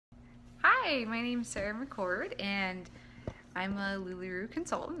Hi, my name is Sarah McCord and I'm a LuLaRoe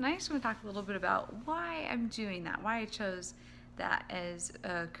consultant, and I just want to talk a little bit about why I'm doing that, why I chose that as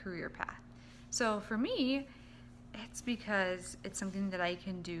a career path. So for me, it's because it's something that I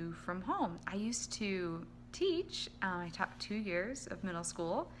can do from home. I used to teach. I taught 2 years of middle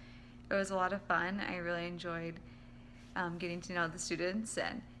school. It was a lot of fun. I really enjoyed getting to know the students,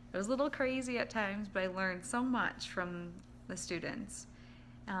 and it was a little crazy at times, but I learned so much from the students.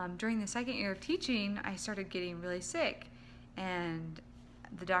 During the second year of teaching, I started getting really sick, and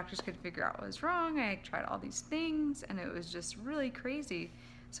the doctors couldn't figure out what was wrong. I tried all these things, and it was just really crazy.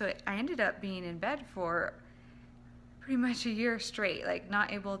 So I ended up being in bed for pretty much a year straight, like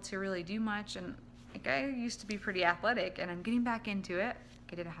not able to really do much. And like I used to be pretty athletic, and I'm getting back into it.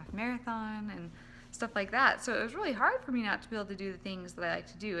 I did a half marathon and stuff like that. So it was really hard for me not to be able to do the things that I like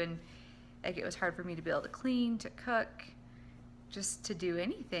to do, and like it was hard for me to be able to clean, to cook, just to do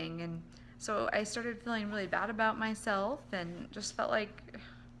anything. And so I started feeling really bad about myself and just felt like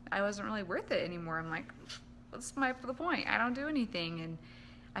I wasn't really worth it anymore. I'm like, what's the point? I don't do anything. And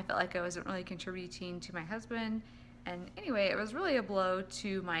I felt like I wasn't really contributing to my husband. And anyway, it was really a blow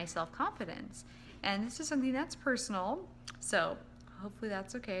to my self-confidence. And this is something that's personal, so hopefully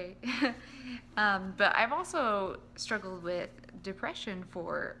that's okay. But I've also struggled with depression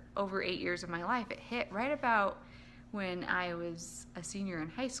for over 8 years of my life. It hit right about when I was a senior in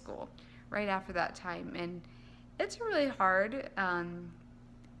high school, right after that time. And it's a really hard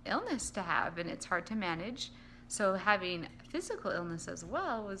illness to have, and it's hard to manage. So having physical illness as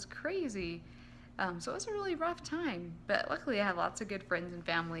well was crazy. So it was a really rough time. But luckily I have lots of good friends and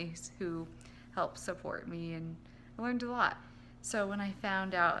families who helped support me, and I learned a lot. So when I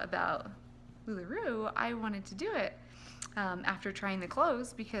found out about LuLaRoe, I wanted to do it. After trying the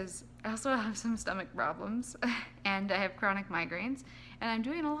clothes, because I also have some stomach problems and I have chronic migraines, and I'm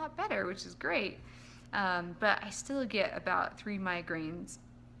doing a lot better, which is great. But I still get about 3 migraines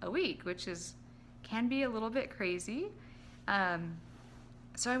a week, which can be a little bit crazy.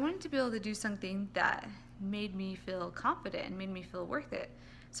 So I wanted to be able to do something that made me feel confident and made me feel worth it.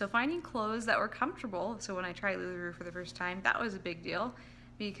 So finding clothes that were comfortable. So when I tried LuLaRoe for the first time, that was a big deal,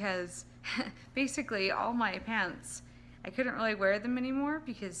 because basically all my pants, I couldn't really wear them anymore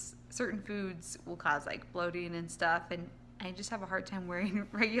because certain foods will cause like bloating and stuff, and I just have a hard time wearing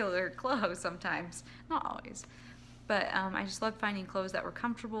regular clothes sometimes, not always. But I just loved finding clothes that were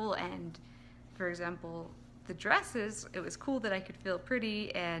comfortable, and for example, the dresses, it was cool that I could feel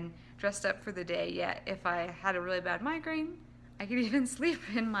pretty and dressed up for the day, yet if I had a really bad migraine, I could even sleep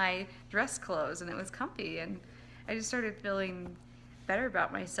in my dress clothes and it was comfy. And I just started feeling better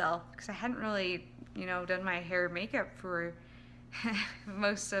about myself because I hadn't really done my hair and makeup for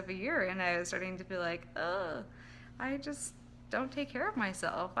most of a year, and I was starting to feel like, oh, I just don't take care of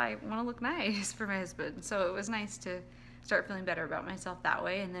myself. I want to look nice for my husband. So it was nice to start feeling better about myself that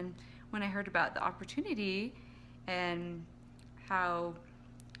way. And then when I heard about the opportunity and how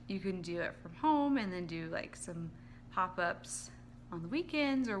you can do it from home and then do like some pop-ups on the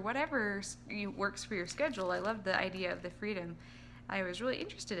weekends or whatever works for your schedule, I loved the idea of the freedom. I was really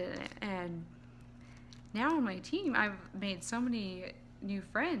interested in it, and now on my team I've made so many new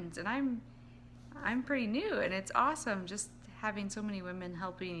friends, and I'm pretty new, and it's awesome just having so many women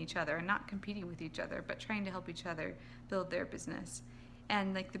helping each other and not competing with each other, but trying to help each other build their business.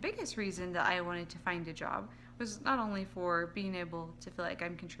 And like the biggest reason that I wanted to find a job was not only for being able to feel like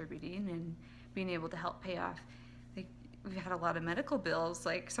I'm contributing and being able to help pay off, like we've had a lot of medical bills.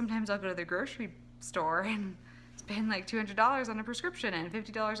 Like sometimes I'll go to the grocery store and spend like $200 on a prescription and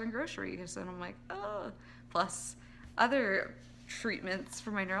 $50 on groceries, and I'm like, oh. Plus other treatments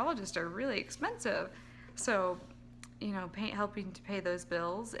for my neurologist are really expensive. So helping to pay those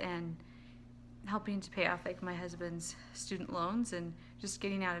bills and helping to pay off like my husband's student loans and just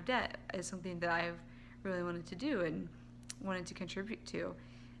getting out of debt is something that I've really wanted to do and wanted to contribute to.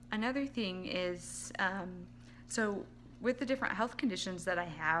 Another thing is, so with the different health conditions that I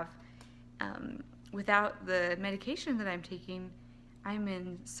have, without the medication that I'm taking, I'm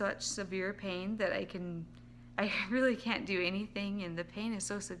in such severe pain that I really can't do anything, and the pain is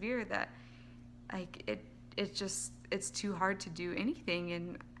so severe that like it's too hard to do anything,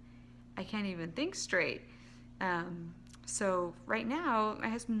 and I can't even think straight. So right now, my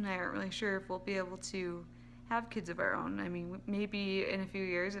husband and I aren't really sure if we'll be able to have kids of our own. I mean, maybe in a few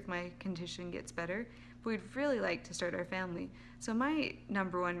years if my condition gets better, but we'd really like to start our family. So my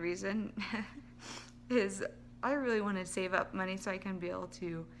number one reason is I really want to save up money so I can be able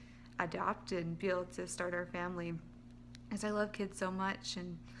to adopt and be able to start our family, because I love kids so much,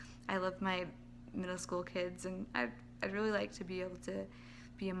 and I love my middle school kids, and I'd really like to be able to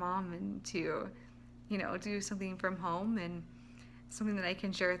be a mom and to, do something from home and something that I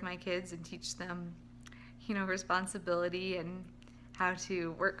can share with my kids and teach them, responsibility and how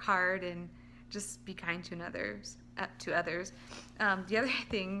to work hard and just be kind to others. The other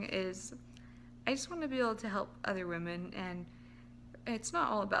thing is I just want to be able to help other women, and it's not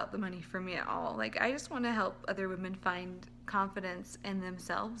all about the money for me at all. Like, I just want to help other women find confidence in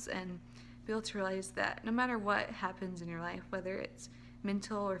themselves and be able to realize that no matter what happens in your life, whether it's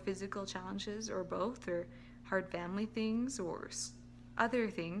mental or physical challenges or both, or hard family things or other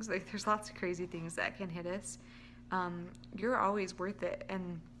things, like there's lots of crazy things that can hit us, you're always worth it.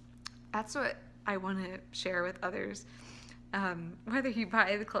 And that's what I want to share with others, whether you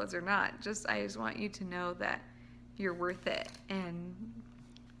buy the clothes or not. I just want you to know that you're worth it, and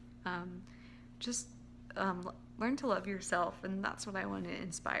just learn to love yourself, and that's what I want to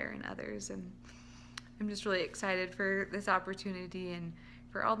inspire in others. And I'm just really excited for this opportunity and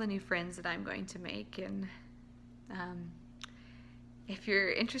for all the new friends that I'm going to make. And if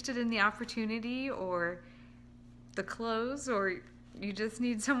you're interested in the opportunity or the clothes, or you just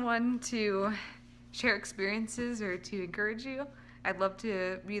need someone to share experiences or to encourage you, I'd love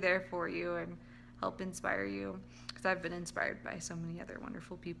to be there for you and help inspire you, because I've been inspired by so many other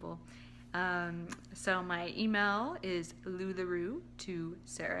wonderful people. So my email is LuLaRoe to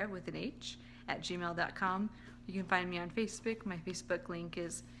Sarah with an H @gmail.com. You can find me on Facebook. My Facebook link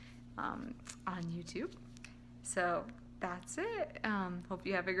is on YouTube. So that's it. Hope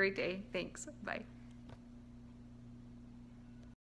you have a great day. Thanks. Bye.